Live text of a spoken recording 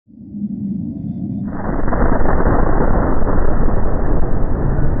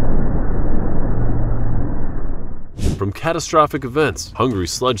From catastrophic events, Hungary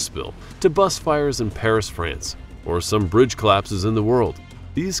sludge spill, to bus fires in Paris, France, or some bridge collapses in the world,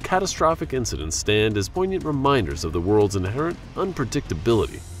 these catastrophic incidents stand as poignant reminders of the world's inherent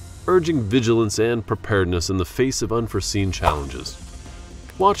unpredictability, urging vigilance and preparedness in the face of unforeseen challenges.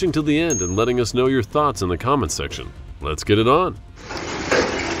 Watching till the end and letting us know your thoughts in the comments section. Let's get it on!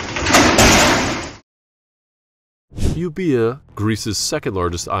 Euboea, Greece's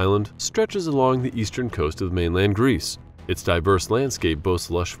second-largest island, stretches along the eastern coast of mainland Greece. Its diverse landscape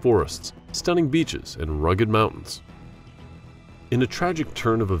boasts lush forests, stunning beaches, and rugged mountains. In a tragic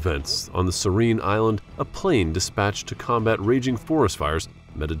turn of events on the serene island, a plane dispatched to combat raging forest fires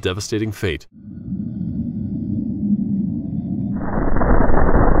met a devastating fate.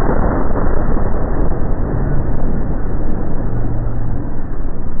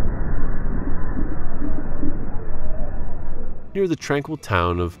 Near the tranquil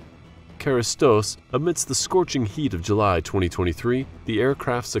town of Charistos, amidst the scorching heat of July 2023, the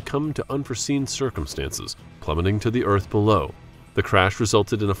aircraft succumbed to unforeseen circumstances, plummeting to the earth below. The crash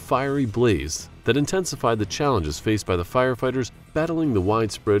resulted in a fiery blaze that intensified the challenges faced by the firefighters battling the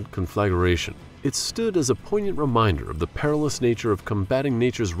widespread conflagration. It stood as a poignant reminder of the perilous nature of combating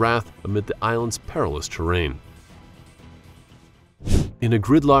nature's wrath amid the island's perilous terrain. In a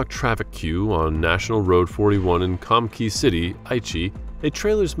gridlocked traffic queue on National Road 41 in Komki City, Aichi, a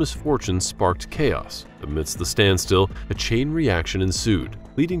trailer's misfortune sparked chaos. Amidst the standstill, a chain reaction ensued,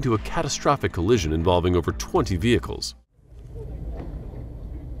 leading to a catastrophic collision involving over 20 vehicles.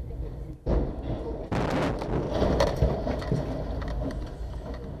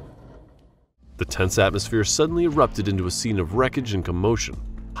 The tense atmosphere suddenly erupted into a scene of wreckage and commotion,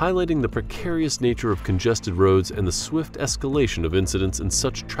 highlighting the precarious nature of congested roads and the swift escalation of incidents in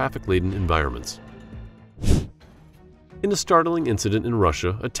such traffic-laden environments. In a startling incident in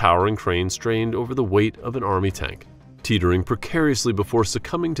Russia, a towering crane strained over the weight of an army tank, teetering precariously before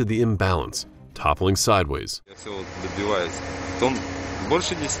succumbing to the imbalance, toppling sideways.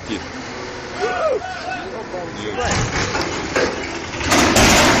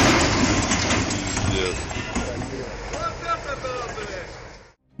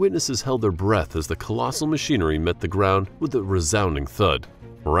 Witnesses held their breath as the colossal machinery met the ground with a resounding thud.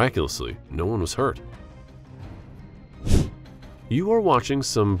 Miraculously, no one was hurt. You are watching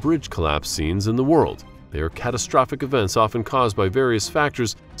some bridge collapse scenes in the world. They are catastrophic events often caused by various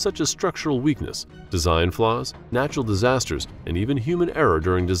factors such as structural weakness, design flaws, natural disasters, and even human error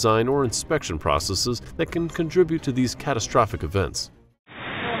during design or inspection processes that can contribute to these catastrophic events.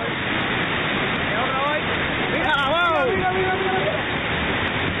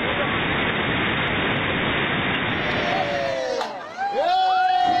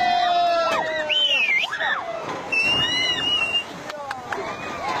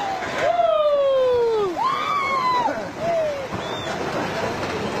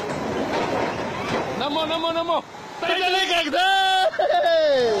 Namo!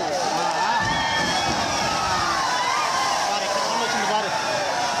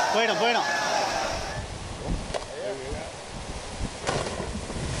 Bueno.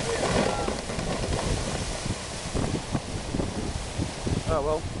 Oh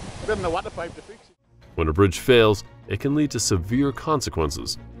well, we didn't know what to pipe to fix it. When a bridge fails, it can lead to severe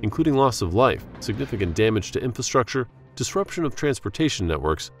consequences, including loss of life, significant damage to infrastructure, disruption of transportation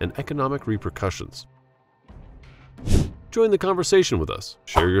networks, and economic repercussions. Join the conversation with us,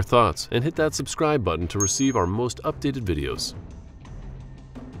 share your thoughts, and hit that subscribe button to receive our most updated videos.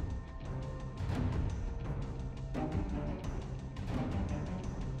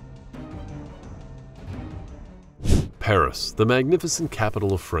 Paris, the magnificent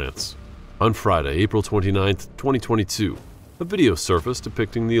capital of France. On Friday, April 29, 2022, a video surfaced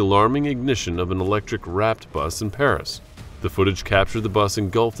depicting the alarming ignition of an electric-wrapped bus in Paris. The footage captured the bus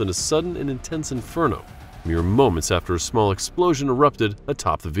engulfed in a sudden and intense inferno, mere moments after a small explosion erupted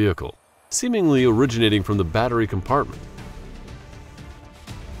atop the vehicle, seemingly originating from the battery compartment.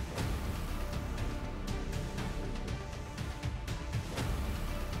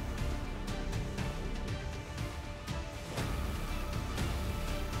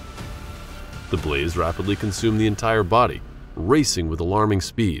 The blaze rapidly consumed the entire body, racing with alarming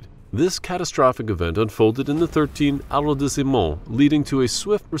speed. This catastrophic event unfolded in the 13 arrondissement, leading to a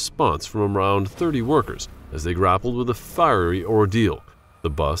swift response from around 30 workers as they grappled with a fiery ordeal. The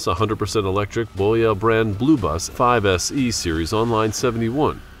bus, a 100% electric Boyel brand Blue Bus 5SE Series Online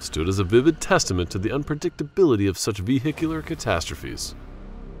 71, stood as a vivid testament to the unpredictability of such vehicular catastrophes.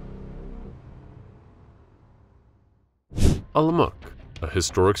 Olomouc, a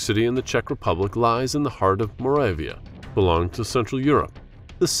historic city in the Czech Republic, lies in the heart of Moravia, belonging to Central Europe.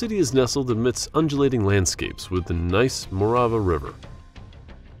 The city is nestled amidst undulating landscapes with the nice Morava River.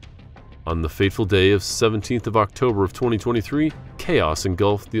 On the fateful day of 17th of October of 2023, chaos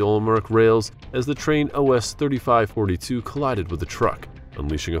engulfed the Olomouc rails as the train OS 3542 collided with a truck,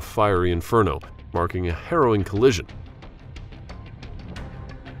 unleashing a fiery inferno, marking a harrowing collision.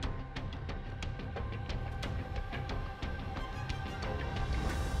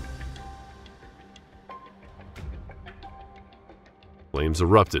 Flames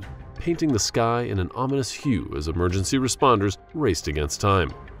erupted, painting the sky in an ominous hue as emergency responders raced against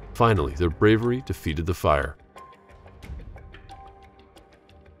time. Finally, their bravery defeated the fire.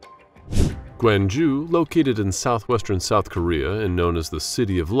 Gwangju, located in southwestern South Korea and known as the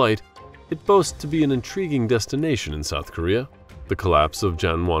City of Light, it boasts to be an intriguing destination in South Korea. The collapse of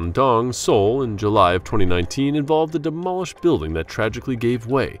Janwon-dong, Seoul, in July of 2019 involved a demolished building that tragically gave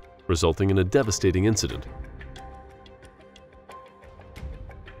way, resulting in a devastating incident.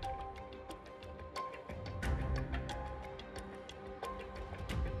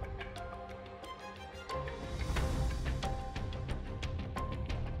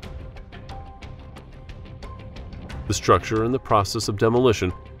 The structure, in the process of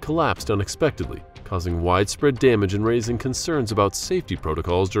demolition, collapsed unexpectedly, causing widespread damage and raising concerns about safety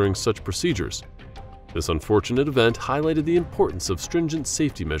protocols during such procedures. This unfortunate event highlighted the importance of stringent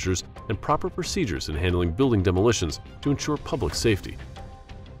safety measures and proper procedures in handling building demolitions to ensure public safety.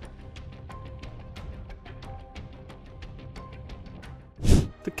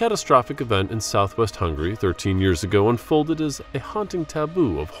 The catastrophic event in southwest Hungary 13 years ago unfolded as a haunting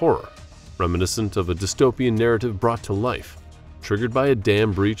taboo of horror, reminiscent of a dystopian narrative brought to life. Triggered by a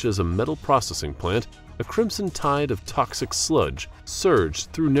dam breach as a metal processing plant, a crimson tide of toxic sludge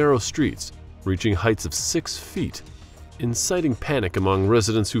surged through narrow streets, reaching heights of 6 feet, inciting panic among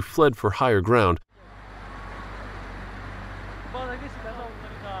residents who fled for higher ground.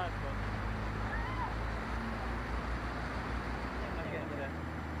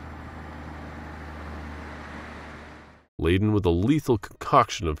 Laden with a lethal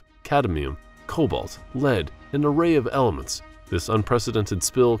concoction of cadmium, cobalt, lead, and an array of elements, this unprecedented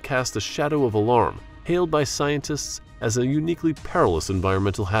spill cast a shadow of alarm, hailed by scientists as a uniquely perilous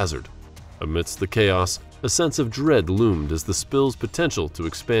environmental hazard. Amidst the chaos, a sense of dread loomed as the spill's potential to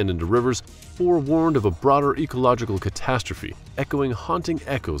expand into rivers forewarned of a broader ecological catastrophe, echoing haunting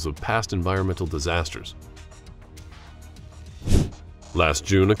echoes of past environmental disasters. Last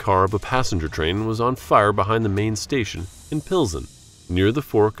June, a car of a passenger train was on fire behind the main station in Pilsen, near the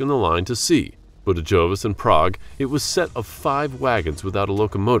fork in the line to sea. Budajovice and Prague, it was set of 5 wagons without a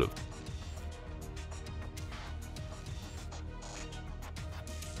locomotive.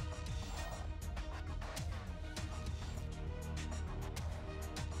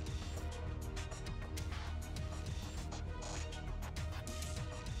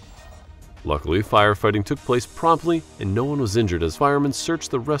 Luckily, firefighting took place promptly and no one was injured as firemen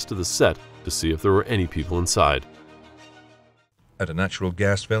searched the rest of the set to see if there were any people inside. At a natural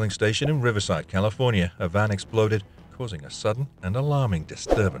gas filling station in Riverside, California, a van exploded, causing a sudden and alarming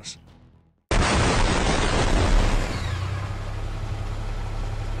disturbance.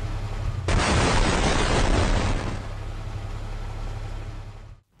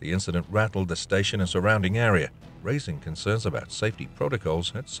 The incident rattled the station and surrounding area, raising concerns about safety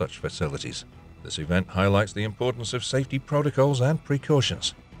protocols at such facilities. This event highlights the importance of safety protocols and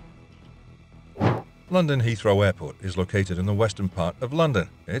precautions. London Heathrow Airport is located in the western part of London.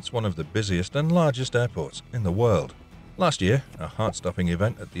 It's one of the busiest and largest airports in the world. Last year, a heart-stopping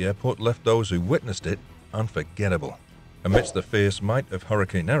event at the airport left those who witnessed it unforgettable. Amidst the fierce might of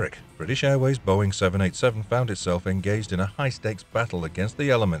Hurricane Eric, British Airways Boeing 787 found itself engaged in a high-stakes battle against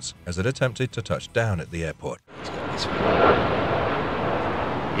the elements as it attempted to touch down at the airport.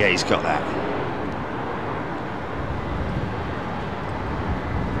 Yeah, he's got that.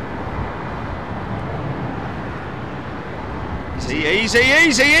 Easy, easy,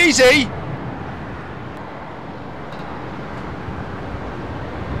 easy, easy!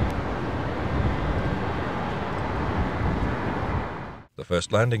 The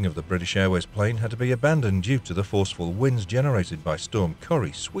first landing of the British Airways plane had to be abandoned due to the forceful winds generated by Storm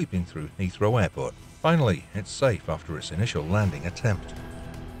Corrie sweeping through Heathrow Airport. Finally, it's safe after its initial landing attempt.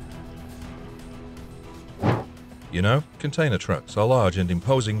 You know, container trucks are large and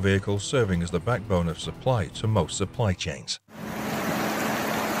imposing vehicles serving as the backbone of supply to most supply chains.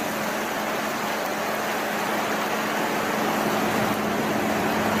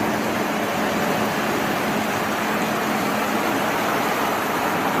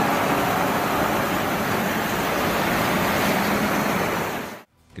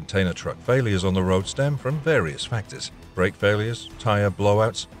 Container truck failures on the road stem from various factors. Brake failures, tire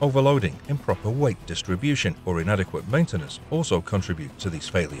blowouts, overloading, improper weight distribution, or inadequate maintenance also contribute to these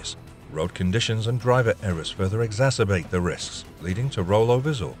failures. Road conditions and driver errors further exacerbate the risks, leading to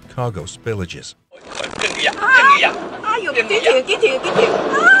rollovers or cargo spillages.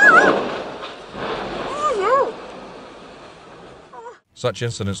 Such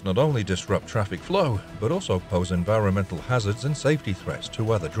incidents not only disrupt traffic flow, but also pose environmental hazards and safety threats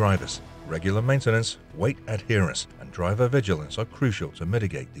to other drivers. Regular maintenance, weight adherence, and driver vigilance are crucial to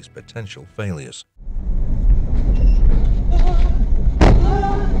mitigate these potential failures.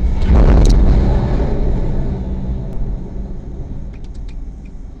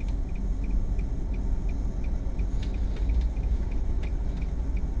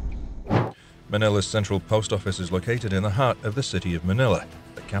 Manila's central post office is located in the heart of the city of Manila,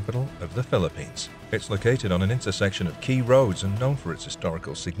 the capital of the Philippines. It's located on an intersection of key roads and known for its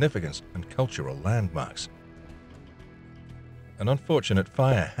historical significance and cultural landmarks. An unfortunate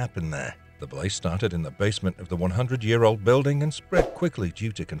fire happened there. The blaze started in the basement of the 100-year-old building and spread quickly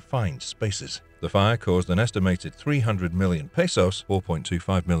due to confined spaces. The fire caused an estimated 300 million pesos,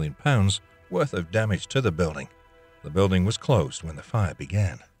 £4.25 million, worth of damage to the building. The building was closed when the fire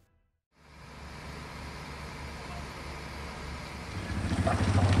began.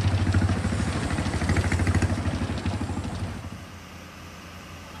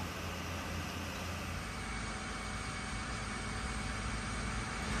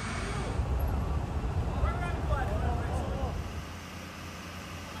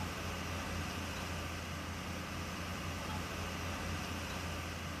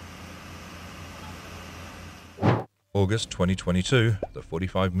 August 2022, the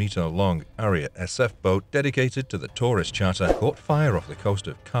 45-meter-long Aria SF boat dedicated to the tourist charter caught fire off the coast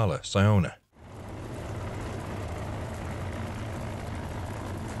of Cala, Saona.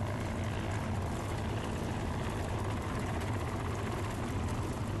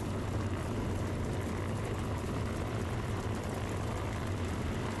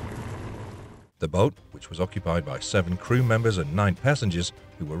 The boat, which was occupied by 7 crew members and 9 passengers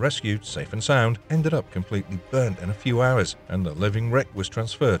who were rescued safe and sound, ended up completely burnt in a few hours, and the living wreck was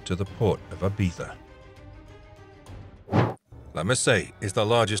transferred to the port of Ibiza. La Mercè is the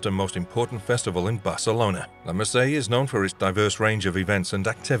largest and most important festival in Barcelona. La Mercè is known for its diverse range of events and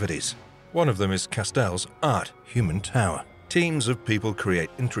activities. One of them is Castell's Art Human Tower. Teams of people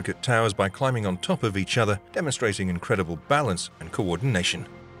create intricate towers by climbing on top of each other, demonstrating incredible balance and coordination.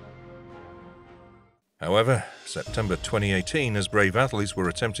 However, September 2018, as brave athletes were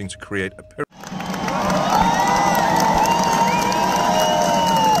attempting to create a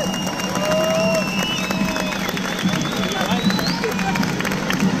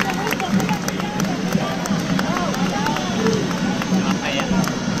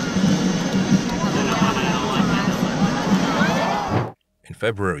In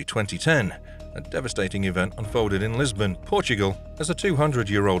February 2010, a devastating event unfolded in Lisbon, Portugal, as a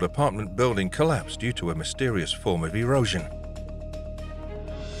 200-year-old apartment building collapsed due to a mysterious form of erosion.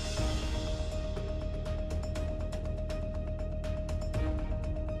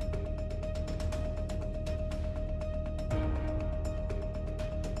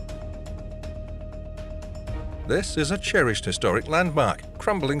 This is a cherished historic landmark,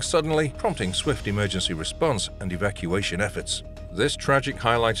 crumbling suddenly, prompting swift emergency response and evacuation efforts. This tragic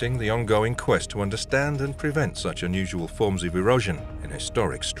highlighting the ongoing quest to understand and prevent such unusual forms of erosion in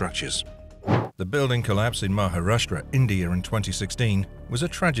historic structures. The building collapse in Maharashtra, India in 2016 was a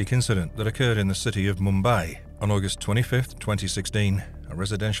tragic incident that occurred in the city of Mumbai. On August 25, 2016, a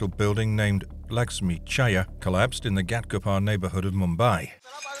residential building named Lakshmi Chaya collapsed in the Ghatkopar neighborhood of Mumbai.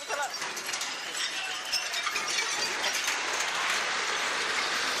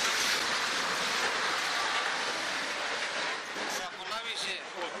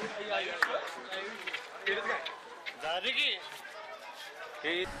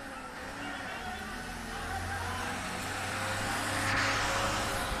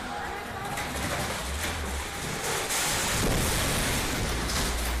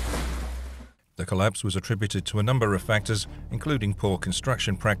 The collapse was attributed to a number of factors, including poor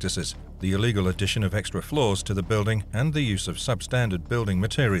construction practices, the illegal addition of extra floors to the building, and the use of substandard building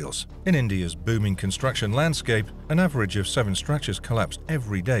materials. In India's booming construction landscape, an average of 7 structures collapsed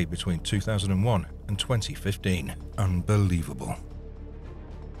every day between 2001 and 2015. Unbelievable.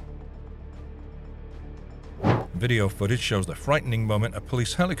 Video footage shows the frightening moment a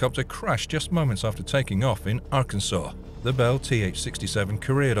police helicopter crashed just moments after taking off in Arkansas. The Bell TH-67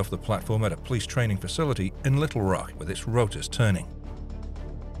 careered off the platform at a police training facility in Little Rock with its rotors turning.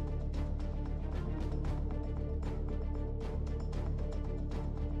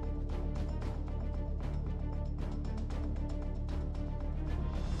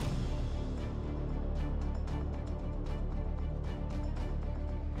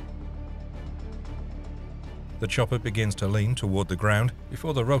 The chopper begins to lean toward the ground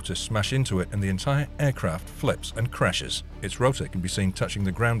before the rotors smash into it and the entire aircraft flips and crashes. Its rotor can be seen touching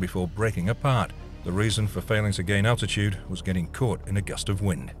the ground before breaking apart. The reason for failing to gain altitude was getting caught in a gust of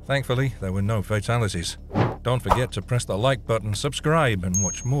wind. Thankfully, there were no fatalities. Don't forget to press the like button, subscribe, and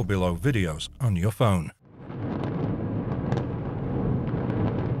watch more below videos on your phone.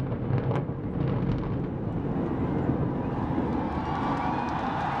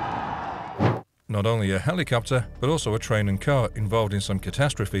 Not only a helicopter, but also a train and car involved in some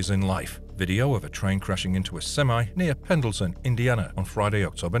catastrophes in life. Video of a train crashing into a semi near Pendleton, Indiana on Friday,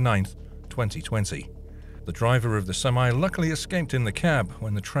 October 9th, 2020. The driver of the semi luckily escaped in the cab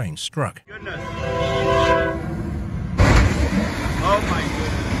when the train struck. Goodness. Oh my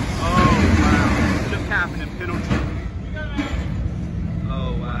goodness. Oh wow. Just happened in Pendleton.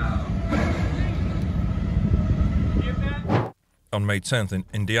 Oh wow. On May 10th in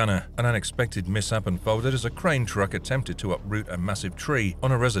Indiana, an unexpected mishap unfolded as a crane truck attempted to uproot a massive tree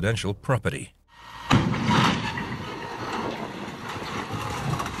on a residential property.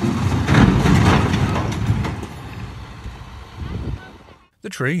 The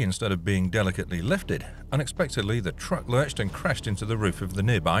tree, instead of being delicately lifted, unexpectedly the truck lurched and crashed into the roof of the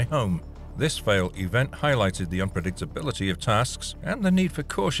nearby home. This fail event highlighted the unpredictability of tasks and the need for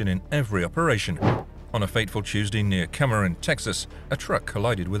caution in every operation. On a fateful Tuesday near Cameron, Texas, a truck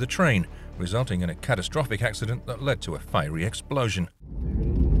collided with a train, resulting in a catastrophic accident that led to a fiery explosion.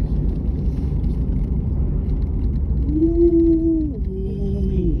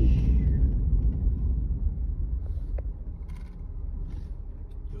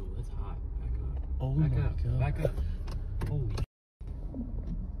 Yo, that's hot. Back up. Oh Back my up. God. Back up. Holy.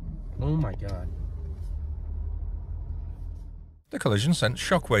 Oh my God. The collision sent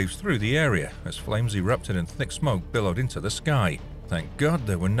shockwaves through the area as flames erupted and thick smoke billowed into the sky. Thank God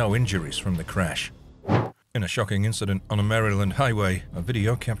there were no injuries from the crash. In a shocking incident on a Maryland highway, a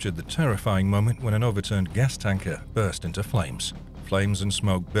video captured the terrifying moment when an overturned gas tanker burst into flames. Flames and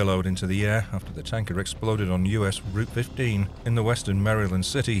smoke billowed into the air after the tanker exploded on US Route 15 in the western Maryland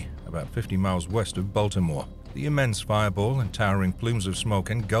city, about 50 miles west of Baltimore. The immense fireball and towering plumes of smoke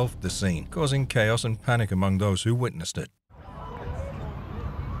engulfed the scene, causing chaos and panic among those who witnessed it.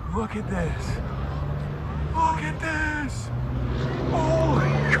 Look at this. Look at this. Oh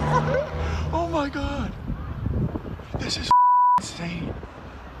my God. Oh my God. This is insane.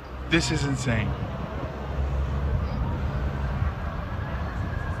 This is insane.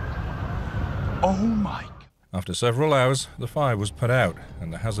 Oh my. After several hours, the fire was put out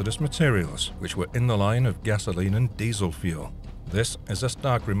and the hazardous materials, which were in the line of gasoline and diesel fuel. This is a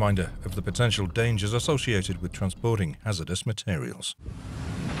stark reminder of the potential dangers associated with transporting hazardous materials.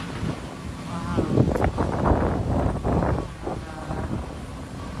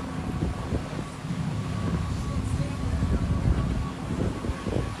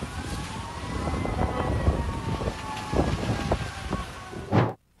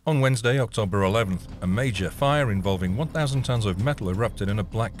 On Wednesday, October 11th, a major fire involving 1,000 tons of metal erupted in a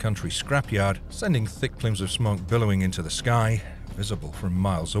Black Country scrapyard, sending thick plumes of smoke billowing into the sky, visible from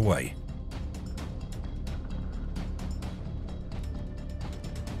miles away.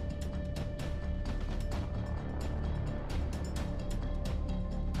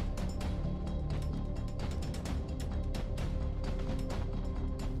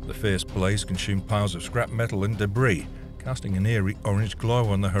 The fierce blaze consumed piles of scrap metal and debris, casting an eerie orange glow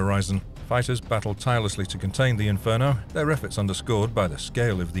on the horizon. Fighters battled tirelessly to contain the inferno, their efforts underscored by the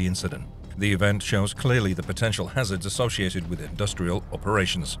scale of the incident. The event shows clearly the potential hazards associated with industrial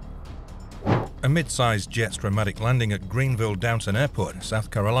operations. A mid-sized jet's dramatic landing at Greenville Downton Airport, South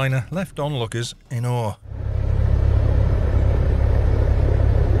Carolina, left onlookers in awe.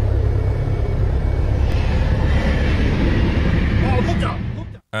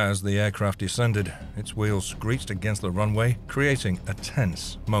 As the aircraft descended, its wheels screeched against the runway, creating a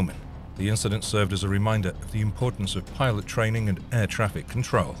tense moment. The incident served as a reminder of the importance of pilot training and air traffic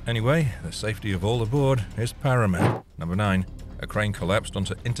control. Anyway, the safety of all aboard is paramount. Number 9. A crane collapsed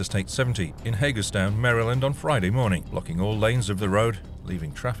onto Interstate 70 in Hagerstown, Maryland on Friday morning, blocking all lanes of the road,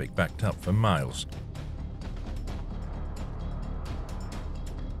 leaving traffic backed up for miles.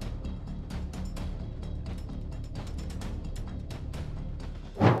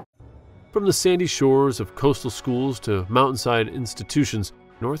 From the sandy shores of coastal schools to mountainside institutions,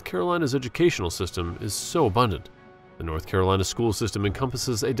 North Carolina's educational system is so abundant. The North Carolina school system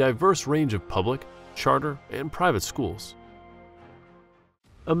encompasses a diverse range of public, charter, and private schools.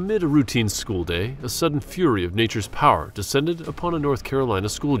 Amid a routine school day, a sudden fury of nature's power descended upon a North Carolina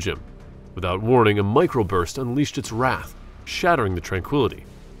school gym. Without warning, a microburst unleashed its wrath, shattering the tranquility.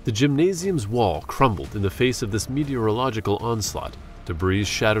 The gymnasium's wall crumbled in the face of this meteorological onslaught. Debris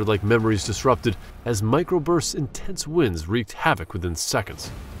shattered like memories disrupted as microbursts, intense winds wreaked havoc within seconds.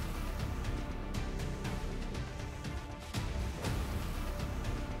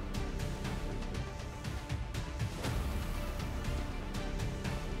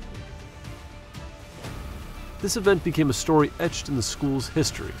 This event became a story etched in the school's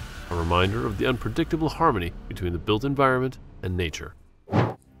history, a reminder of the unpredictable harmony between the built environment and nature.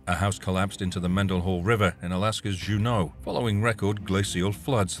 A house collapsed into the Mendenhall River in Alaska's Juneau, following record glacial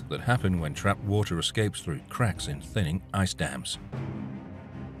floods that happen when trapped water escapes through cracks in thinning ice dams.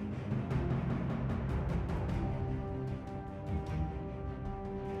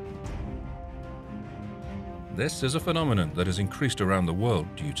 This is a phenomenon that has increased around the world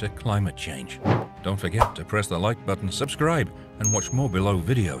due to climate change. Don't forget to press the like button, subscribe, and watch more below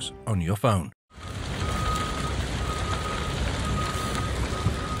videos on your phone.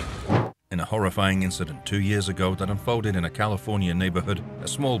 In a horrifying incident 2 years ago that unfolded in a California neighborhood, a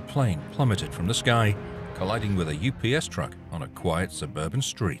small plane plummeted from the sky, colliding with a UPS truck on a quiet suburban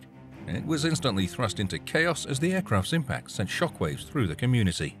street. It was instantly thrust into chaos as the aircraft's impact sent shockwaves through the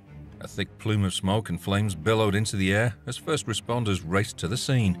community. A thick plume of smoke and flames billowed into the air as first responders raced to the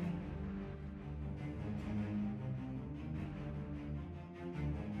scene.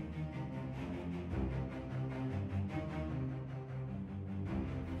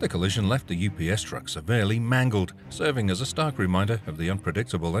 The collision left the UPS truck severely mangled, serving as a stark reminder of the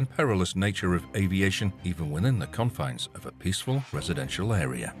unpredictable and perilous nature of aviation, even within the confines of a peaceful residential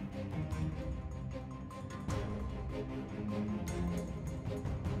area.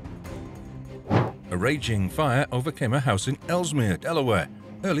 A raging fire overcame a house in Ellesmere, Delaware,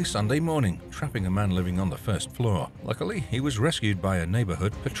 early Sunday morning, trapping a man living on the first floor. Luckily, he was rescued by a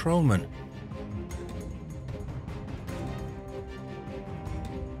neighborhood patrolman.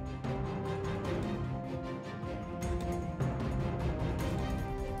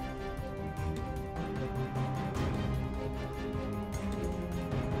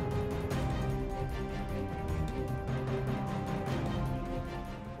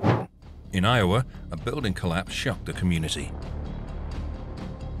 In Iowa, a building collapse shocked the community.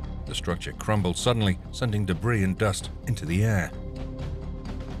 The structure crumbled suddenly, sending debris and dust into the air.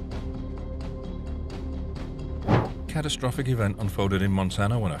 Catastrophic event unfolded in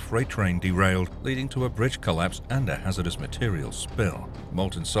Montana when a freight train derailed, leading to a bridge collapse and a hazardous materials spill.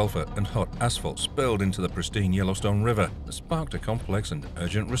 Molten sulfur and hot asphalt spilled into the pristine Yellowstone River that sparked a complex and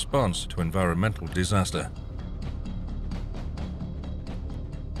urgent response to environmental disaster.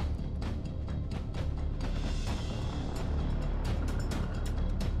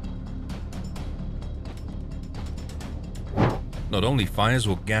 Not only fires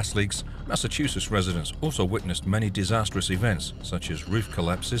or gas leaks, Massachusetts residents also witnessed many disastrous events, such as roof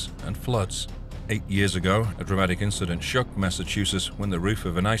collapses and floods. 8 years ago, a dramatic incident shocked Massachusetts when the roof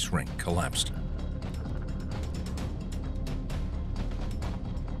of an ice rink collapsed.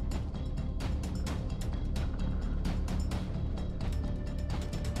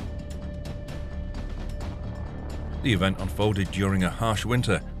 The event unfolded during a harsh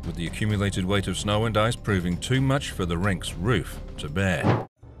winter, with the accumulated weight of snow and ice proving too much for the rink's roof to bear.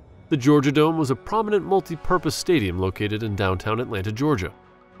 The Georgia Dome was a prominent multi-purpose stadium located in downtown Atlanta, Georgia.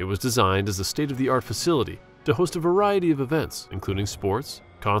 It was designed as a state-of-the-art facility to host a variety of events, including sports,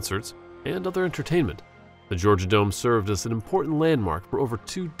 concerts, and other entertainment. The Georgia Dome served as an important landmark for over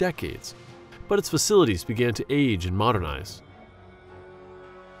 2 decades, but its facilities began to age and modernize.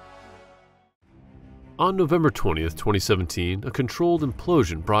 On November 20th, 2017, a controlled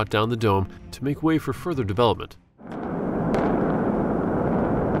implosion brought down the dome to make way for further development.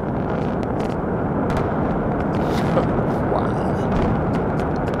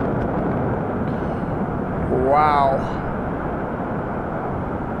 Wow.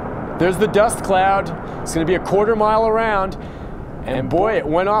 There's the dust cloud. It's going to be a 1/4 mile around, and boy, it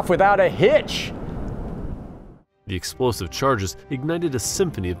went off without a hitch. The explosive charges ignited a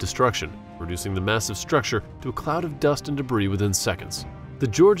symphony of destruction, reducing the massive structure to a cloud of dust and debris within seconds. The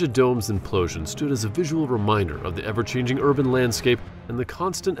Georgia Dome's implosion stood as a visual reminder of the ever-changing urban landscape and the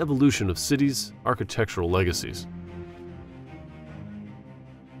constant evolution of cities' architectural legacies.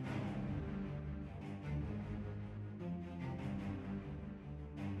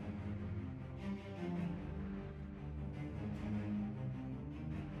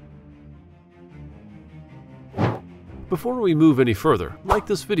 Before we move any further, like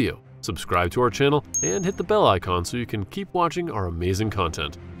this video, subscribe to our channel, and hit the bell icon so you can keep watching our amazing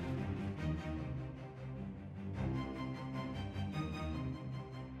content.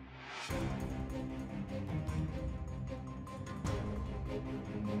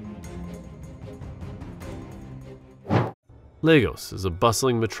 Lagos is a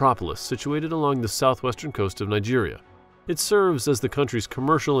bustling metropolis situated along the southwestern coast of Nigeria. It serves as the country's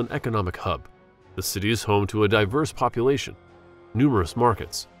commercial and economic hub. The city is home to a diverse population, numerous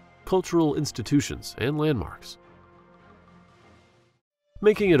markets, cultural institutions, and landmarks,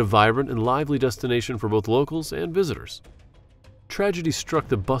 making it a vibrant and lively destination for both locals and visitors. Tragedy struck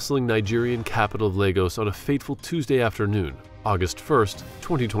the bustling Nigerian capital of Lagos on a fateful Tuesday afternoon, August 1st,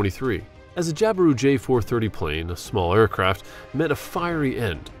 2023, as a Jabiru J430 plane, a small aircraft, met a fiery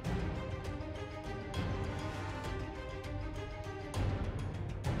end.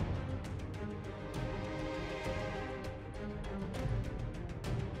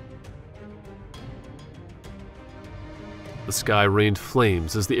 The sky rained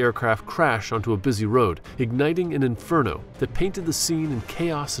flames as the aircraft crashed onto a busy road, igniting an inferno that painted the scene in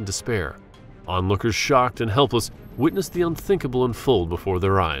chaos and despair. Onlookers, shocked and helpless, witnessed the unthinkable unfold before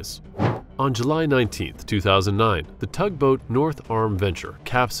their eyes. On July 19, 2009, the tugboat North Arm Venture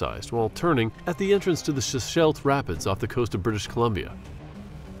capsized while turning at the entrance to the Sheshelt Rapids off the coast of British Columbia.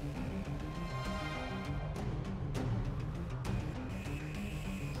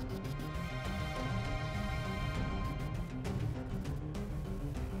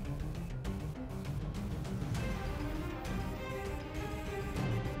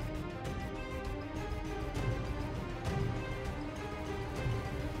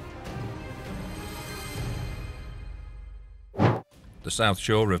 The South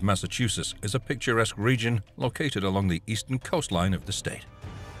Shore of Massachusetts is a picturesque region located along the eastern coastline of the state.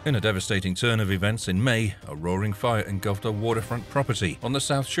 In a devastating turn of events in May, a roaring fire engulfed a waterfront property on the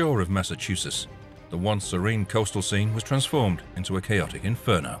South Shore of Massachusetts. The once serene coastal scene was transformed into a chaotic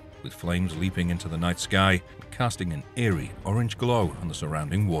inferno, with flames leaping into the night sky and casting an eerie orange glow on the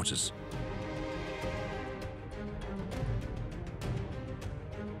surrounding waters.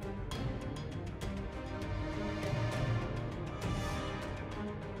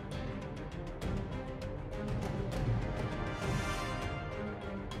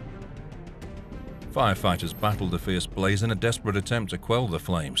 Firefighters battled the fierce blaze in a desperate attempt to quell the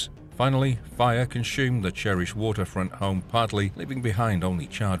flames. Finally, fire consumed the cherished waterfront home partly, leaving behind only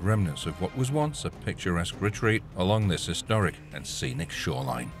charred remnants of what was once a picturesque retreat along this historic and scenic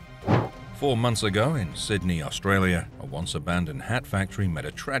shoreline. 4 months ago in Sydney, Australia, a once-abandoned hat factory met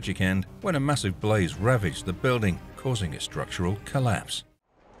a tragic end when a massive blaze ravaged the building, causing a structural collapse.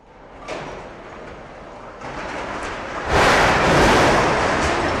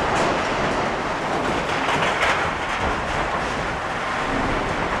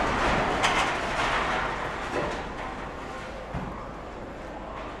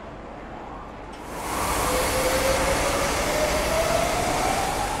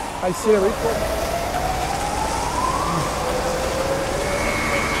 Hi Siri.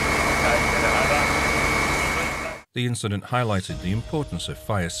 The incident highlighted the importance of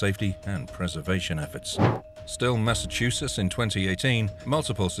fire safety and preservation efforts. Still, Massachusetts in 2018,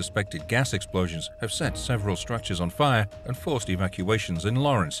 multiple suspected gas explosions have set several structures on fire and forced evacuations in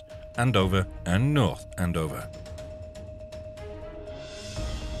Lawrence, Andover, and North Andover.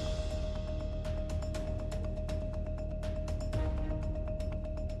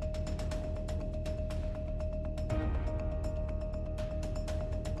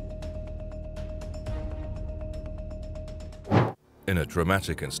 In a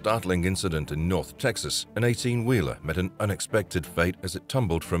dramatic and startling incident in North Texas, an 18-wheeler met an unexpected fate as it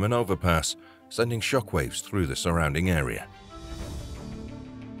tumbled from an overpass, sending shockwaves through the surrounding area.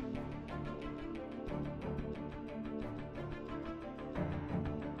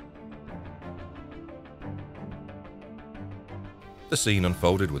 The scene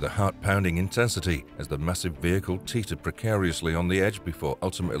unfolded with a heart-pounding intensity as the massive vehicle teetered precariously on the edge before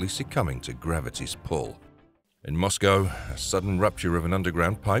ultimately succumbing to gravity's pull. In Moscow, a sudden rupture of an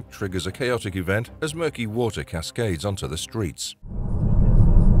underground pipe triggers a chaotic event as murky water cascades onto the streets.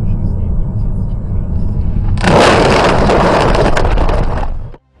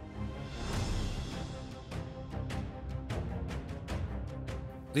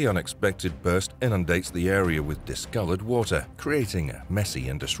 The unexpected burst inundates the area with discolored water, creating a messy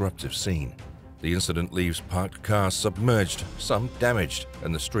and disruptive scene. The incident leaves parked cars submerged, some damaged,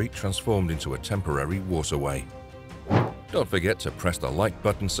 and the street transformed into a temporary waterway. Don't forget to press the like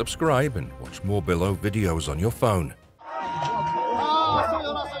button, subscribe, and watch more below videos on your phone.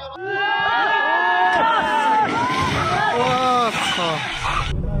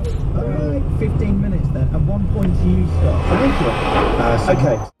 15 minutes then. At one point you stop.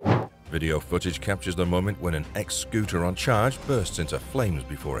 Okay. Video footage captures the moment when an ex-scooter on charge bursts into flames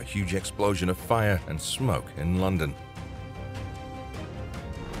before a huge explosion of fire and smoke in London.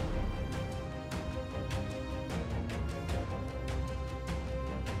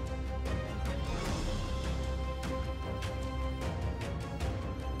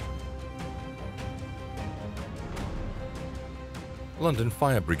 London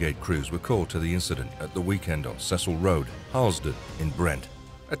Fire Brigade crews were called to the incident at the weekend on Cecil Road, Harlesden in Brent.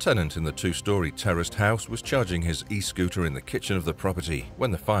 A tenant in the two-storey terraced house was charging his e-scooter in the kitchen of the property when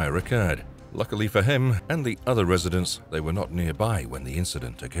the fire occurred. Luckily for him and the other residents, they were not nearby when the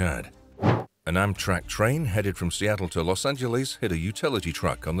incident occurred. An Amtrak train headed from Seattle to Los Angeles hit a utility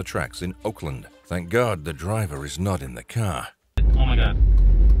truck on the tracks in Oakland. Thank God the driver is not in the car. Oh my God.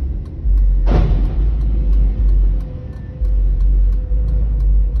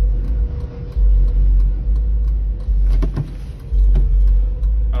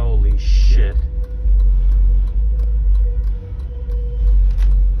 Holy shit.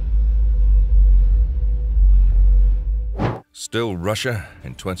 Still Russia,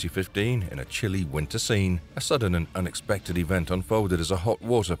 in 2015, in a chilly winter scene, a sudden and unexpected event unfolded as a hot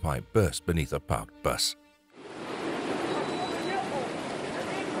water pipe burst beneath a parked bus.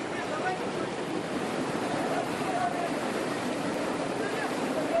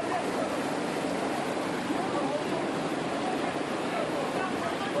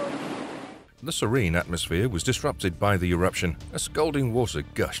 The serene atmosphere was disrupted by the eruption. A scalding water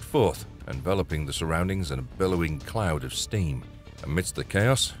gushed forth, enveloping the surroundings in a billowing cloud of steam. Amidst the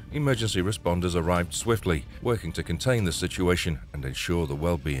chaos, emergency responders arrived swiftly, working to contain the situation and ensure the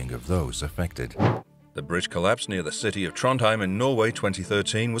well-being of those affected. The bridge collapse near the city of Trondheim in Norway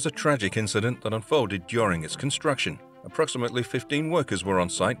 2013 was a tragic incident that unfolded during its construction. Approximately 15 workers were on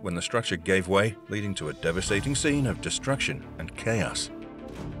site when the structure gave way, leading to a devastating scene of destruction and chaos.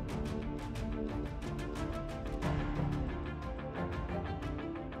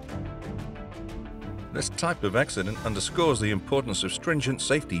 This type of accident underscores the importance of stringent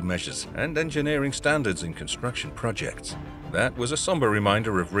safety measures and engineering standards in construction projects. That was a somber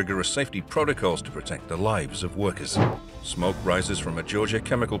reminder of rigorous safety protocols to protect the lives of workers. Smoke rises from a Georgia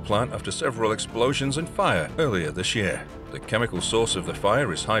chemical plant after several explosions and fire earlier this year. The chemical source of the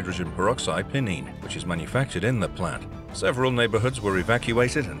fire is hydrogen peroxide pinene, which is manufactured in the plant. Several neighborhoods were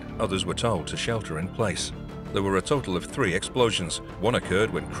evacuated and others were told to shelter in place. There were a total of 3 explosions. One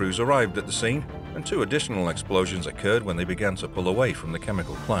occurred when crews arrived at the scene, and 2 additional explosions occurred when they began to pull away from the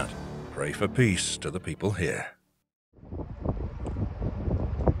chemical plant. Pray for peace to the people here.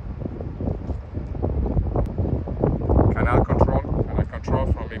 Canal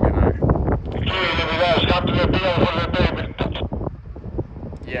control from Vigilance.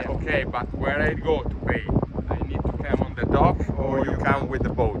 Yeah, okay, but where I go to pay? I need to come on the dock or you come with the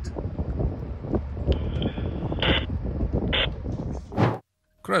boat?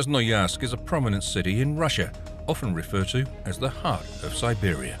 Krasnoyarsk is a prominent city in Russia, often referred to as the heart of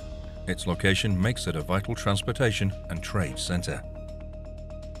Siberia. Its location makes it a vital transportation and trade center.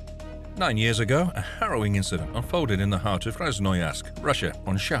 9 years ago, a harrowing incident unfolded in the heart of Krasnoyarsk, Russia,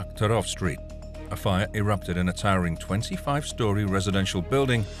 on Shakhtarov Street. A fire erupted in a towering 25-story residential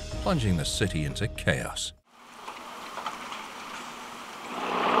building, plunging the city into chaos.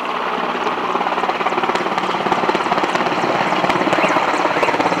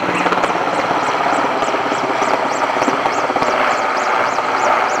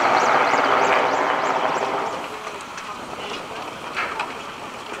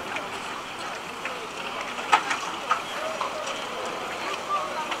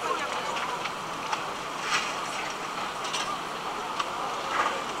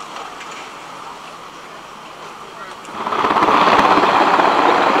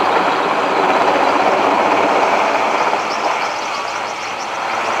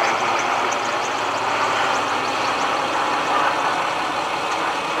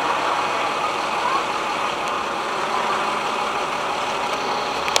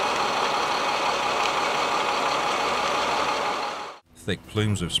 Thick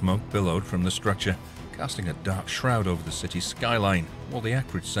plumes of smoke billowed from the structure, casting a dark shroud over the city's skyline, while the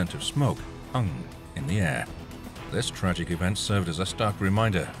acrid scent of smoke hung in the air. This tragic event served as a stark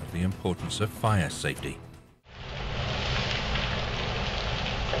reminder of the importance of fire safety.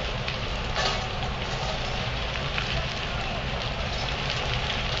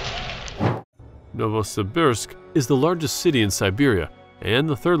 Novosibirsk is the largest city in Siberia and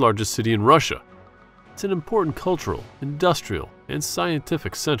the 3rd largest city in Russia. It's an important cultural, industrial, and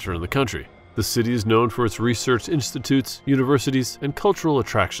scientific center in the country. The city is known for its research institutes, universities, and cultural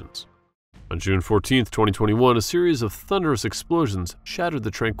attractions. On June 14, 2021, a series of thunderous explosions shattered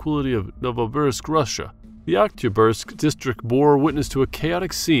the tranquility of Novosibirsk, Russia. The Oktyabrsk district bore witness to a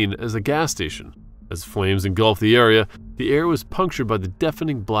chaotic scene as a gas station. As flames engulfed the area, the air was punctured by the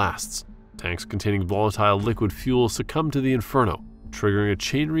deafening blasts. Tanks containing volatile liquid fuel succumbed to the inferno, triggering a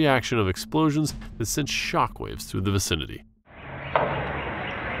chain reaction of explosions that sent shockwaves through the vicinity.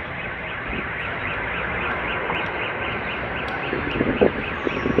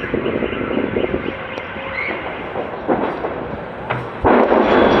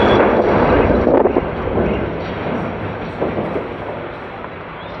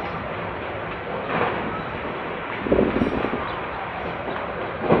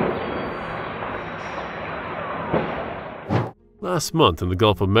 Last month in the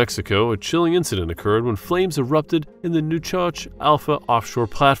Gulf of Mexico, a chilling incident occurred when flames erupted in the Nuchach Alpha offshore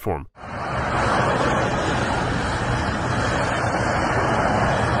platform.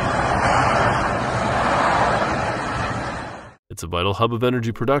 It's a vital hub of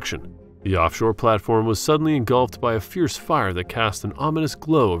energy production. The offshore platform was suddenly engulfed by a fierce fire that cast an ominous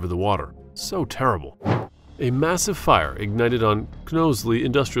glow over the water. So terrible. A massive fire ignited on Knowsley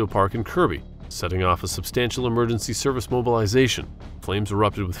Industrial Park in Kirby, setting off a substantial emergency service mobilization. Flames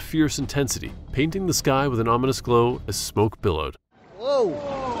erupted with fierce intensity, painting the sky with an ominous glow as smoke billowed. Whoa!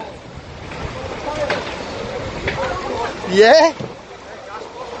 Yeah?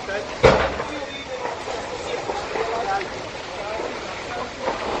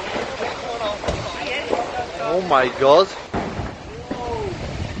 Oh my God.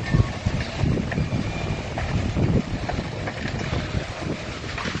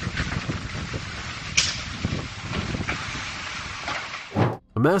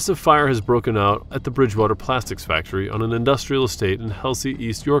 A massive fire has broken out at the Bridgewater Plastics factory on an industrial estate in Helsey,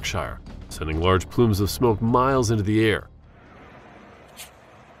 East Yorkshire, sending large plumes of smoke miles into the air.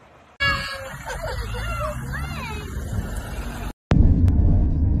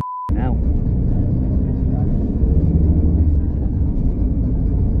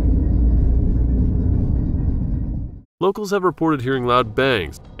 Locals have reported hearing loud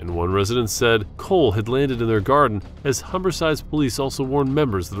bangs, and one resident said coal had landed in their garden, as Humberside's police also warned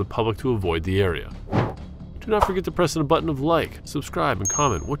members of the public to avoid the area. Do not forget to press on a button of like, subscribe, and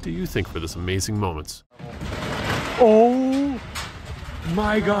comment. What do you think for this amazing moments? Oh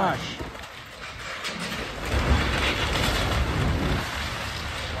my gosh.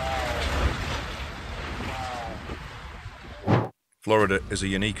 Florida is a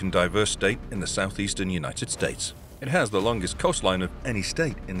unique and diverse state in the southeastern United States. It has the longest coastline of any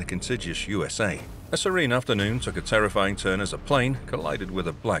state in the contiguous USA. A serene afternoon took a terrifying turn as a plane collided with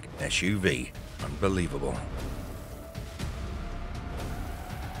a black SUV. Unbelievable.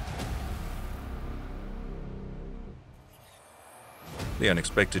 The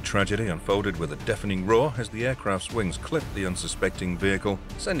unexpected tragedy unfolded with a deafening roar as the aircraft's wings clipped the unsuspecting vehicle,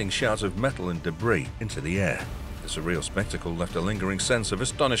 sending shards of metal and debris into the air. The surreal spectacle left a lingering sense of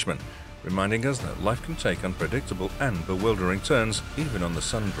astonishment, reminding us that life can take unpredictable and bewildering turns even on the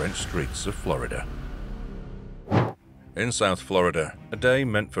sun-drenched streets of Florida. In South Florida, a day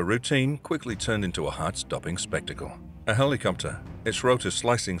meant for routine quickly turned into a heart-stopping spectacle. A helicopter, its rotor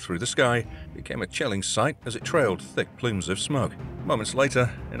slicing through the sky, became a chilling sight as it trailed thick plumes of smoke. Moments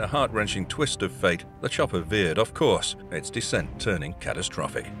later, in a heart-wrenching twist of fate, the chopper veered off course, its descent turning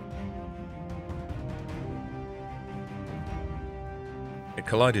catastrophic. It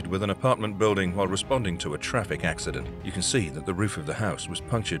collided with an apartment building while responding to a traffic accident. You can see that the roof of the house was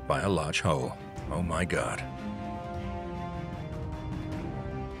punctured by a large hole. Oh my God.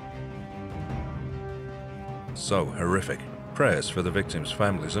 So horrific. Prayers for the victims'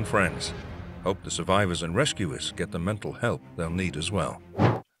 families and friends. Hope the survivors and rescuers get the mental help they'll need as well.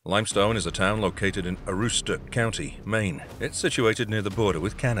 Limestone is a town located in Aroostook County, Maine. It's situated near the border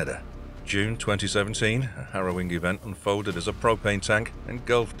with Canada. June 2017, a harrowing event unfolded as a propane tank,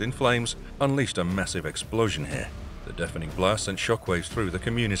 engulfed in flames, unleashed a massive explosion here. The deafening blast sent shockwaves through the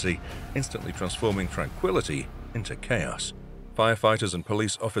community, instantly transforming tranquility into chaos. Firefighters and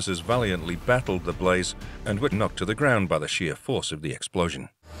police officers valiantly battled the blaze and were knocked to the ground by the sheer force of the explosion.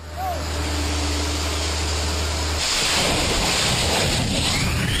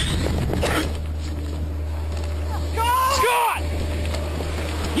 Scott!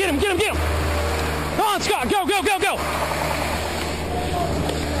 Get him, get him, get him! Come on, Scott, go, go, go, go!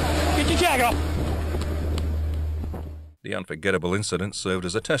 Get your jacket off! The unforgettable incident served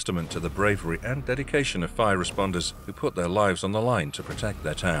as a testament to the bravery and dedication of fire responders who put their lives on the line to protect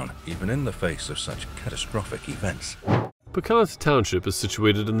their town, even in the face of such catastrophic events. Pekant Township is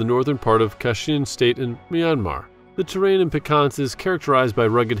situated in the northern part of Kachin State in Myanmar. The terrain in Pekant is characterized by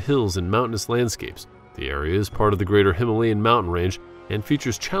rugged hills and mountainous landscapes. The area is part of the greater Himalayan mountain range and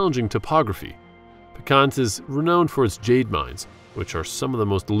features challenging topography. Pekant is renowned for its jade mines, which are some of the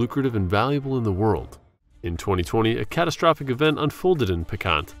most lucrative and valuable in the world. In 2020, a catastrophic event unfolded in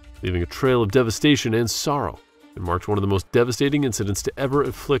Pekant, leaving a trail of devastation and sorrow. It marked one of the most devastating incidents to ever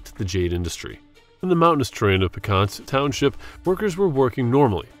afflict the jade industry. In the mountainous terrain of Pekant Township, workers were working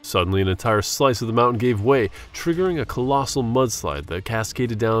normally. Suddenly, an entire slice of the mountain gave way, triggering a colossal mudslide that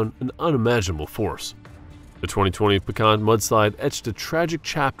cascaded down an unimaginable force. The 2020 Pekant mudslide etched a tragic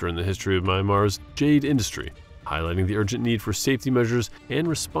chapter in the history of Myanmar's jade industry, highlighting the urgent need for safety measures and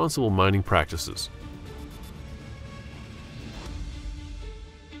responsible mining practices.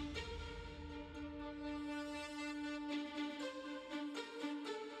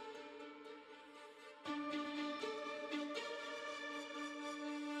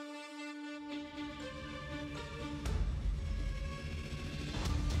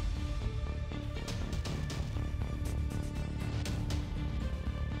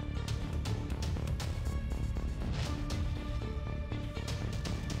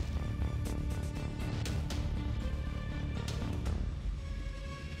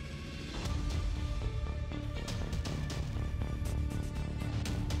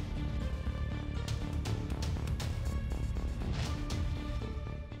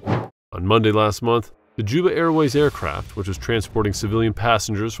 On Monday last month, the Juba Airways aircraft, which was transporting civilian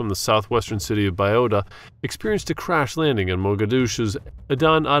passengers from the southwestern city of Biota, experienced a crash landing at Mogadishu's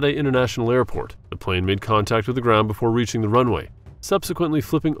Adan Ade International Airport. The plane made contact with the ground before reaching the runway, subsequently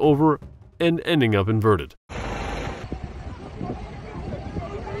flipping over and ending up inverted.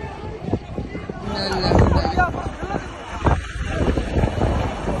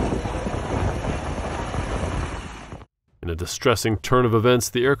 In a distressing turn of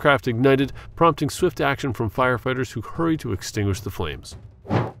events, the aircraft ignited, prompting swift action from firefighters who hurried to extinguish the flames.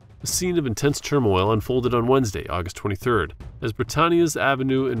 A scene of intense turmoil unfolded on Wednesday, August 23rd, as Britannia's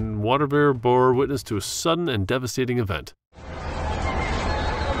Avenue in Waterbury bore witness to a sudden and devastating event.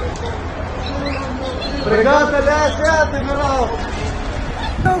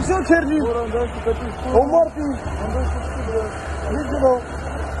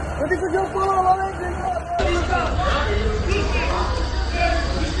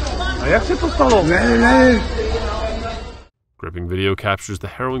 Gripping video captures the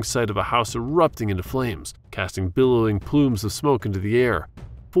harrowing sight of a house erupting into flames, casting billowing plumes of smoke into the air.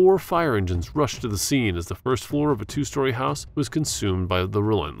 4 fire engines rushed to the scene as the first floor of a 2-story house was consumed by the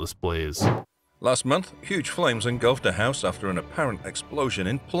relentless blaze. Last month, huge flames engulfed a house after an apparent explosion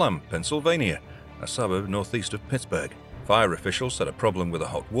in Plum, Pennsylvania, a suburb northeast of Pittsburgh. Fire officials said a problem with a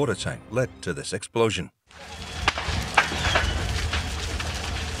hot water tank led to this explosion.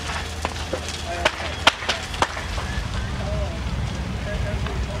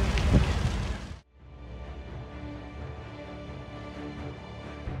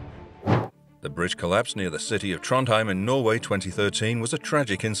 The bridge collapse near the city of Trondheim in Norway 2013 was a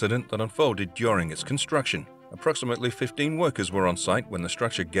tragic incident that unfolded during its construction. Approximately 15 workers were on site when the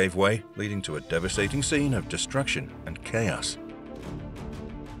structure gave way, leading to a devastating scene of destruction and chaos.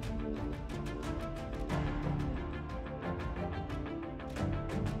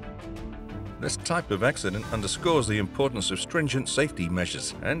 This type of accident underscores the importance of stringent safety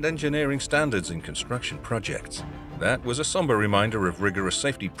measures and engineering standards in construction projects. That was a somber reminder of rigorous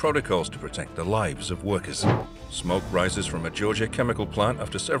safety protocols to protect the lives of workers. Smoke rises from a Georgia chemical plant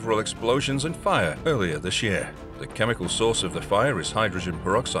after several explosions and fire earlier this year. The chemical source of the fire is hydrogen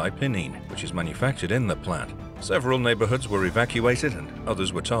peroxide pinene, which is manufactured in the plant. Several neighborhoods were evacuated and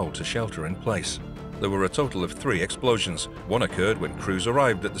others were told to shelter in place. There were a total of 3 explosions. One occurred when crews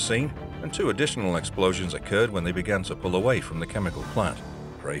arrived at the scene, and 2 additional explosions occurred when they began to pull away from the chemical plant.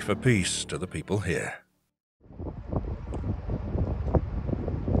 Pray for peace to the people here.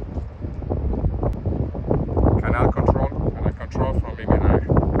 Canal control from Vigilance.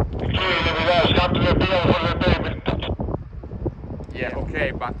 Yeah,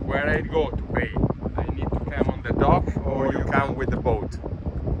 okay, but where I go to pay? I need to come on the dock or you come with the boat?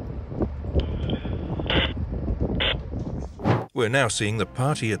 We're now seeing the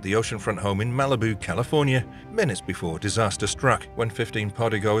party at the oceanfront home in Malibu, California, minutes before disaster struck, when 15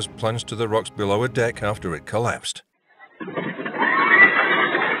 partygoers plunged to the rocks below a deck after it collapsed.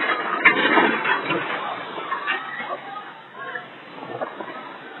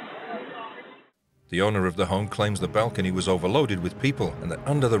 The owner of the home claims the balcony was overloaded with people and that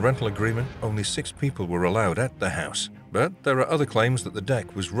under the rental agreement, only 6 people were allowed at the house. But there are other claims that the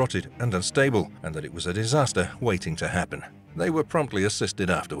deck was rotted and unstable and that it was a disaster waiting to happen. They were promptly assisted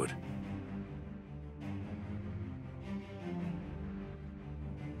afterward.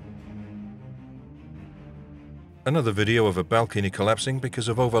 Another video of a balcony collapsing because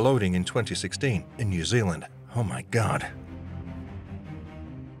of overloading in 2016 in New Zealand. Oh my God.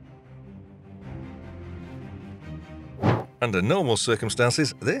 Under normal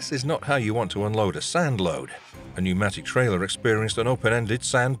circumstances, this is not how you want to unload a sand load. A pneumatic trailer experienced an open-ended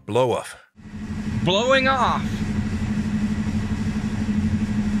sand blow-off. Blowing off!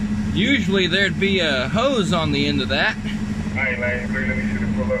 Usually there'd be a hose on the end of that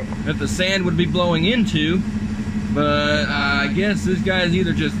that the sand would be blowing into, but I guess this guy's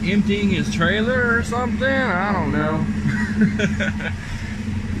either just emptying his trailer or something, I don't know.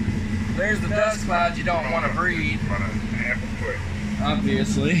 There's the dust cloud you don't want to breathe.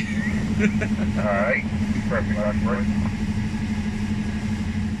 Obviously. Alright, perfect.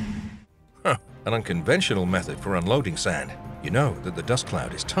 Huh, an unconventional method for unloading sand. You know that the dust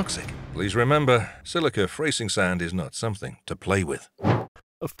cloud is toxic. Please remember, silica fracing sand is not something to play with.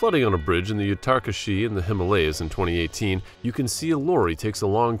 A flooding on a bridge in the Uttarkashi in the Himalayas in 2018, you can see a lorry takes a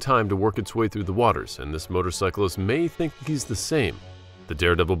long time to work its way through the waters, and this motorcyclist may think he's the same. The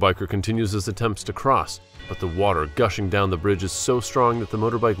daredevil biker continues his attempts to cross, but the water gushing down the bridge is so strong that the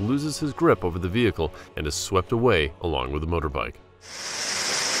motorbike loses his grip over the vehicle and is swept away along with the motorbike.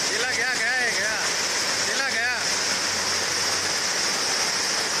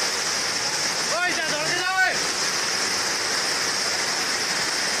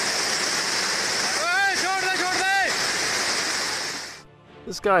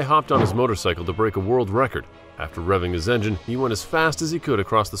 This guy hopped on his motorcycle to break a world record. After revving his engine, he went as fast as he could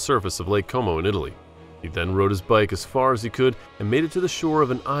across the surface of Lake Como in Italy. He then rode his bike as far as he could and made it to the shore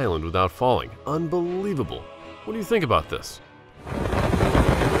of an island without falling. Unbelievable! What do you think about this?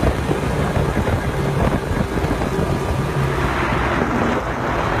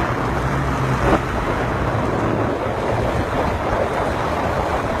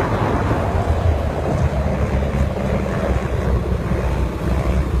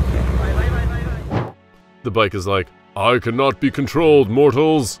 The bike is like, "I cannot be controlled,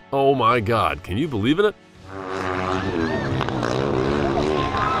 mortals!" Oh my god, can you believe in it?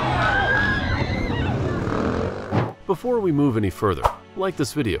 Before we move any further, like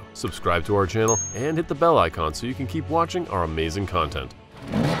this video, subscribe to our channel, and hit the bell icon so you can keep watching our amazing content.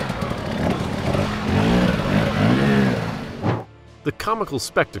 The comical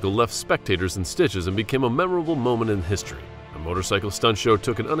spectacle left spectators in stitches and became a memorable moment in history. A motorcycle stunt show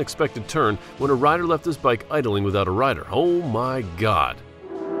took an unexpected turn when a rider left his bike idling without a rider. Oh my god!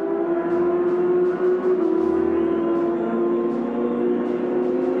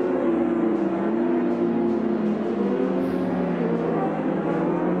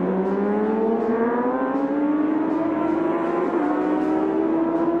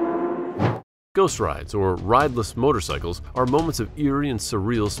 Ghost rides, or rideless motorcycles, are moments of eerie and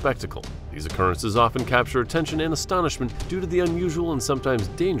surreal spectacle. These occurrences often capture attention and astonishment due to the unusual and sometimes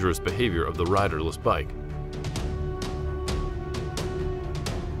dangerous behavior of the riderless bike.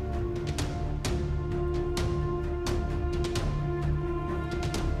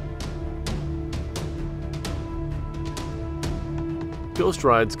 Ghost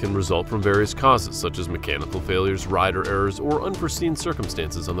rides can result from various causes such as mechanical failures, rider errors, or unforeseen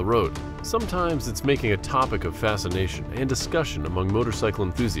circumstances on the road. Sometimes it's making a topic of fascination and discussion among motorcycle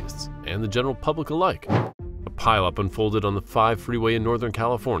enthusiasts and the general public alike. A pileup unfolded on the 5 freeway in Northern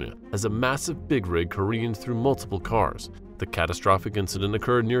California as a massive big rig careened through multiple cars. The catastrophic incident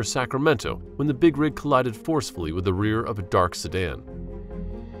occurred near Sacramento when the big rig collided forcefully with the rear of a dark sedan.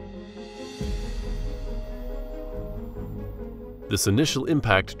 This initial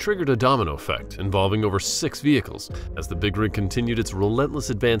impact triggered a domino effect involving over 6 vehicles as the big rig continued its relentless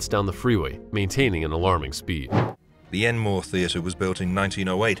advance down the freeway, maintaining an alarming speed. The Enmore Theatre was built in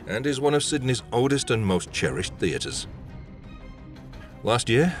 1908 and is one of Sydney's oldest and most cherished theatres. Last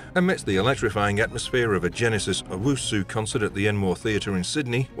year, amidst the electrifying atmosphere of a Genesis Owusu concert at the Enmore Theatre in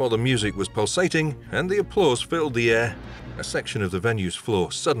Sydney, while the music was pulsating and the applause filled the air, a section of the venue's floor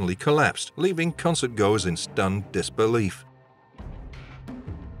suddenly collapsed, leaving concertgoers in stunned disbelief.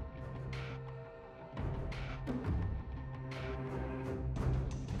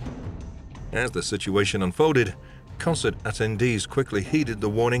 As the situation unfolded, concert attendees quickly heeded the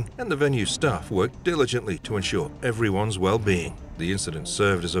warning and the venue staff worked diligently to ensure everyone's well-being. The incident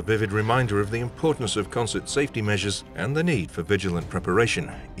served as a vivid reminder of the importance of concert safety measures and the need for vigilant preparation,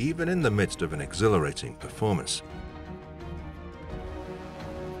 even in the midst of an exhilarating performance.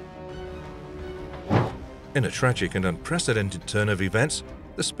 In a tragic and unprecedented turn of events,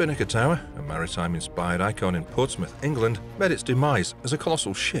 the Spinnaker Tower, a maritime-inspired icon in Portsmouth, England, met its demise as a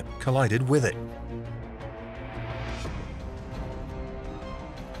colossal ship collided with it.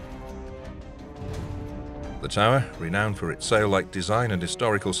 The tower, renowned for its sail-like design and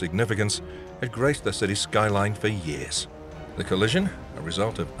historical significance, had graced the city's skyline for years. The collision, a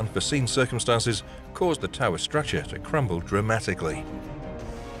result of unforeseen circumstances, caused the tower structure to crumble dramatically.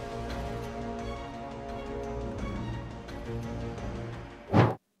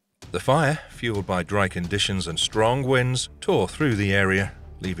 The fire, fueled by dry conditions and strong winds, tore through the area,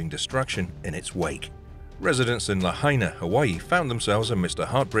 leaving destruction in its wake. Residents in Lahaina, Hawaii found themselves amidst a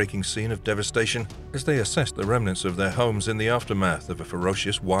heartbreaking scene of devastation as they assessed the remnants of their homes in the aftermath of a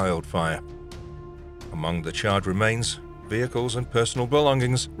ferocious wildfire. Among the charred remains, vehicles and personal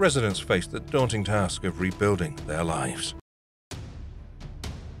belongings, residents faced the daunting task of rebuilding their lives.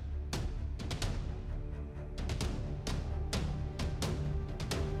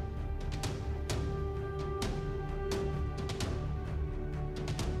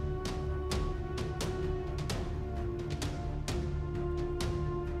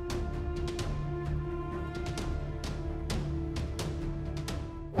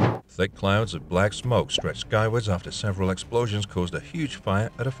 Thick clouds of black smoke stretched skywards after several explosions caused a huge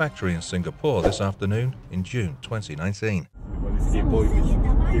fire at a factory in Singapore this afternoon in June 2019.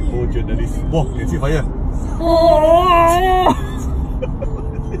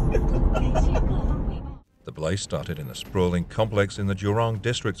 The blaze started in a sprawling complex in the Jurong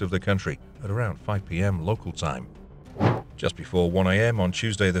district of the country at around 5 p.m. local time. Just before 1 a.m. on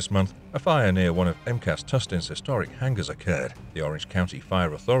Tuesday this month, a fire near one of MCAS Tustin's historic hangars occurred. The Orange County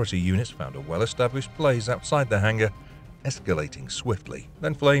Fire Authority units found a well-established blaze outside the hangar, escalating swiftly.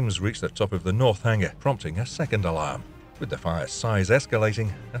 Then flames reached the top of the north hangar, prompting a second alarm. With the fire's size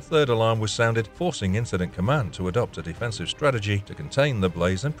escalating, a third alarm was sounded, forcing Incident Command to adopt a defensive strategy to contain the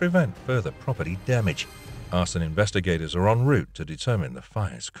blaze and prevent further property damage. Arson investigators are en route to determine the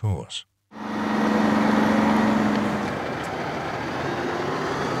fire's cause.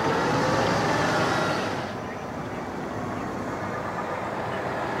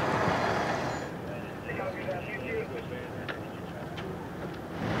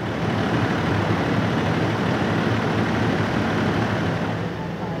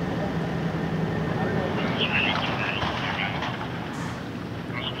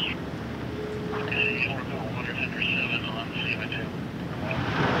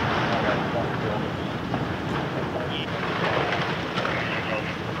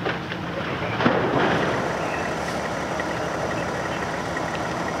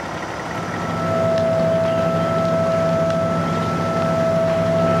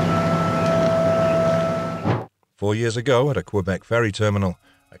 Four years ago, at a Quebec ferry terminal,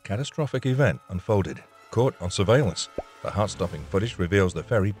 a catastrophic event unfolded. Caught on surveillance, the heart-stopping footage reveals the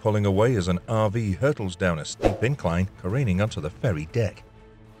ferry pulling away as an RV hurtles down a steep incline, careening onto the ferry deck.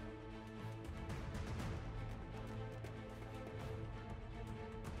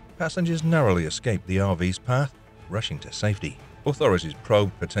 Passengers narrowly escaped the RV's path, rushing to safety. Authorities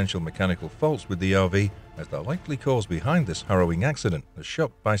probed potential mechanical faults with the RV as the likely cause behind this harrowing accident has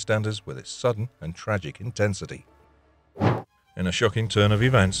shocked bystanders with its sudden and tragic intensity. In a shocking turn of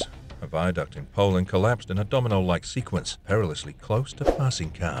events, a viaduct in Poland collapsed in a domino-like sequence, perilously close to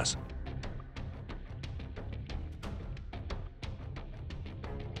passing cars.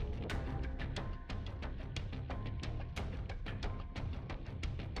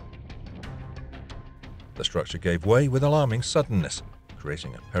 The structure gave way with alarming suddenness,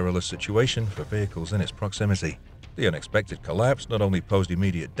 creating a perilous situation for vehicles in its proximity. The unexpected collapse not only posed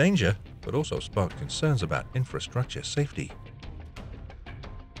immediate danger, but also sparked concerns about infrastructure safety.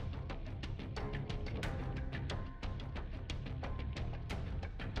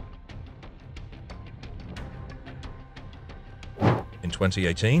 In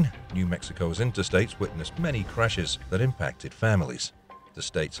 2018, New Mexico's interstates witnessed many crashes that impacted families. The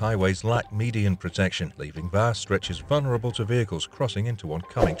state's highways lack median protection, leaving vast stretches vulnerable to vehicles crossing into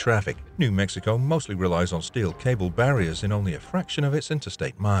oncoming traffic. New Mexico mostly relies on steel cable barriers in only a fraction of its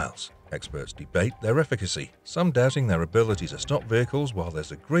interstate miles. Experts debate their efficacy, some doubting their ability to stop vehicles, while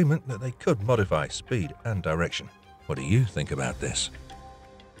there's agreement that they could modify speed and direction. What do you think about this?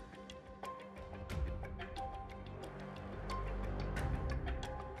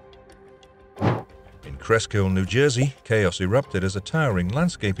 In Creskill, New Jersey, chaos erupted as a towering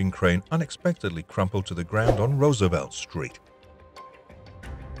landscaping crane unexpectedly crumpled to the ground on Roosevelt Street.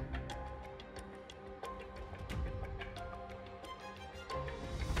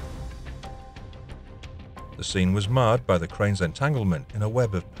 The scene was marred by the crane's entanglement in a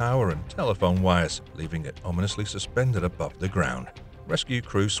web of power and telephone wires, leaving it ominously suspended above the ground. Rescue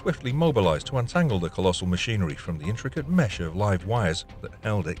crews swiftly mobilized to untangle the colossal machinery from the intricate mesh of live wires that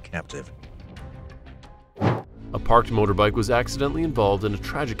held it captive. A parked motorbike was accidentally involved in a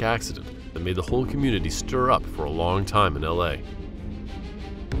tragic accident that made the whole community stir up for a long time in LA.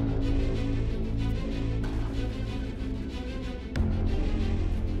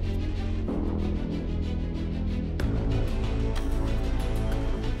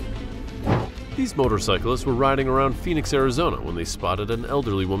 These motorcyclists were riding around Phoenix, Arizona when they spotted an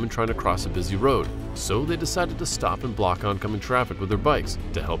elderly woman trying to cross a busy road, so they decided to stop and block oncoming traffic with their bikes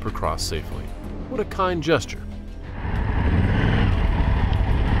to help her cross safely. What a kind gesture.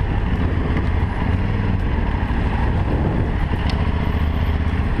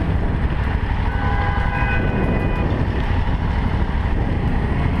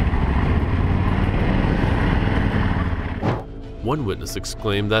 One witness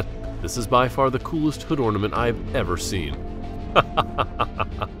exclaimed that, "This is by far the coolest hood ornament I've ever seen."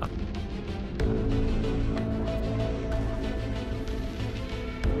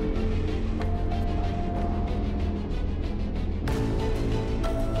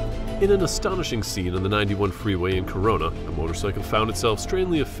 In an astonishing scene on the 91 freeway in Corona, a motorcycle found itself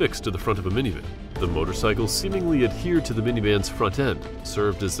strangely affixed to the front of a minivan. The motorcycle seemingly adhered to the minivan's front end,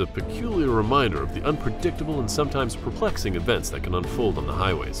 served as a peculiar reminder of the unpredictable and sometimes perplexing events that can unfold on the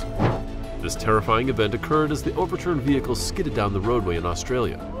highways. This terrifying event occurred as the overturned vehicle skidded down the roadway in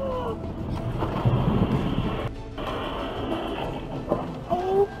Australia.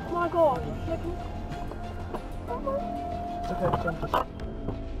 Oh my god!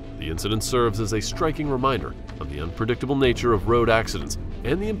 The incident serves as a striking reminder of the unpredictable nature of road accidents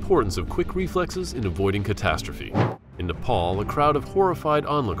and the importance of quick reflexes in avoiding catastrophe. In Nepal, a crowd of horrified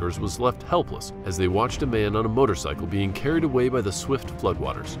onlookers was left helpless as they watched a man on a motorcycle being carried away by the swift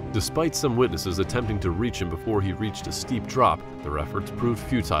floodwaters. Despite some witnesses attempting to reach him before he reached a steep drop, their efforts proved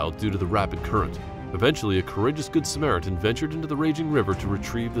futile due to the rapid current. Eventually, a courageous Good Samaritan ventured into the raging river to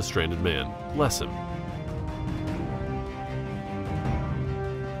retrieve the stranded man. Bless him.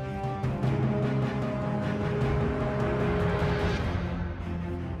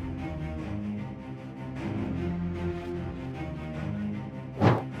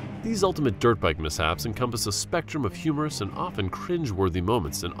 These ultimate dirt bike mishaps encompass a spectrum of humorous and often cringe-worthy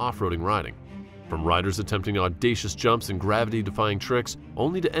moments in off-roading riding. From riders attempting audacious jumps and gravity-defying tricks,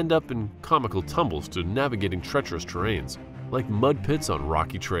 only to end up in comical tumbles, to navigating treacherous terrains, like mud pits on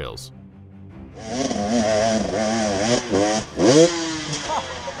rocky trails.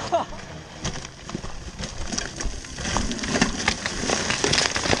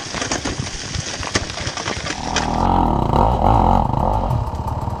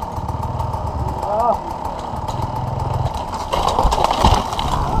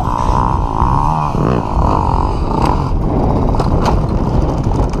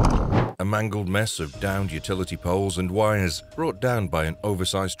 Mangled mess of downed utility poles and wires brought down by an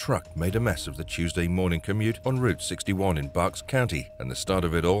oversized truck made a mess of the Tuesday morning commute on Route 61 in Berks County, and the start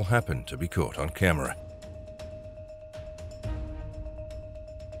of it all happened to be caught on camera.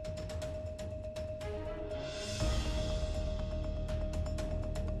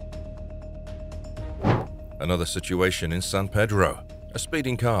 Another situation in San Pedro. A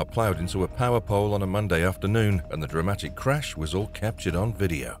speeding car plowed into a power pole on a Monday afternoon, and the dramatic crash was all captured on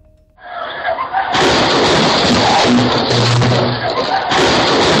video.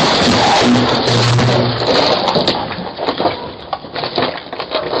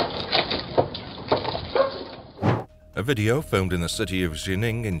 A video filmed in the city of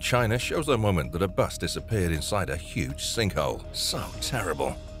Jining in China shows the moment that a bus disappeared inside a huge sinkhole. So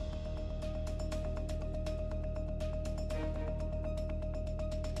terrible.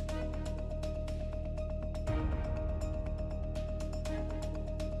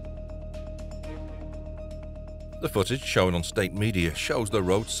 The footage shown on state media shows the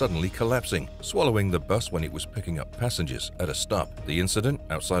road suddenly collapsing, swallowing the bus when it was picking up passengers at a stop. The incident,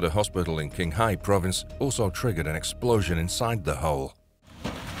 outside a hospital in Qinghai province, also triggered an explosion inside the hole.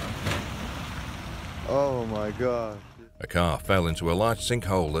 Oh my God. A car fell into a large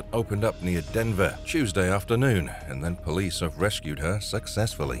sinkhole that opened up near Denver Tuesday afternoon, and then police have rescued her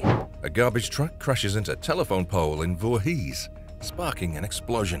successfully. A garbage truck crashes into a telephone pole in Voorhees, sparking an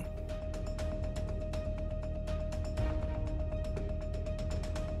explosion.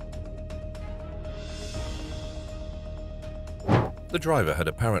 The driver had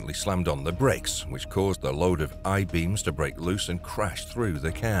apparently slammed on the brakes, which caused the load of I-beams to break loose and crash through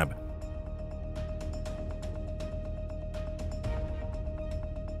the cab.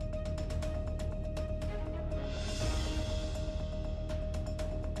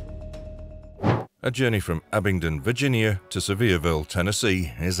 A journey from Abingdon, Virginia to Sevierville,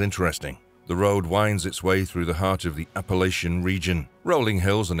 Tennessee is interesting. The road winds its way through the heart of the Appalachian region. Rolling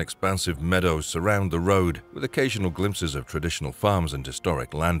hills and expansive meadows surround the road, with occasional glimpses of traditional farms and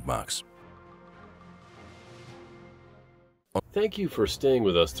historic landmarks. Thank you for staying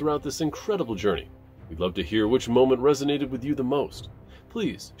with us throughout this incredible journey. We'd love to hear which moment resonated with you the most.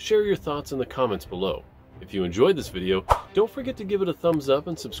 Please share your thoughts in the comments below. If you enjoyed this video, don't forget to give it a thumbs up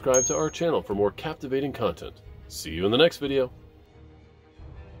and subscribe to our channel for more captivating content. See you in the next video.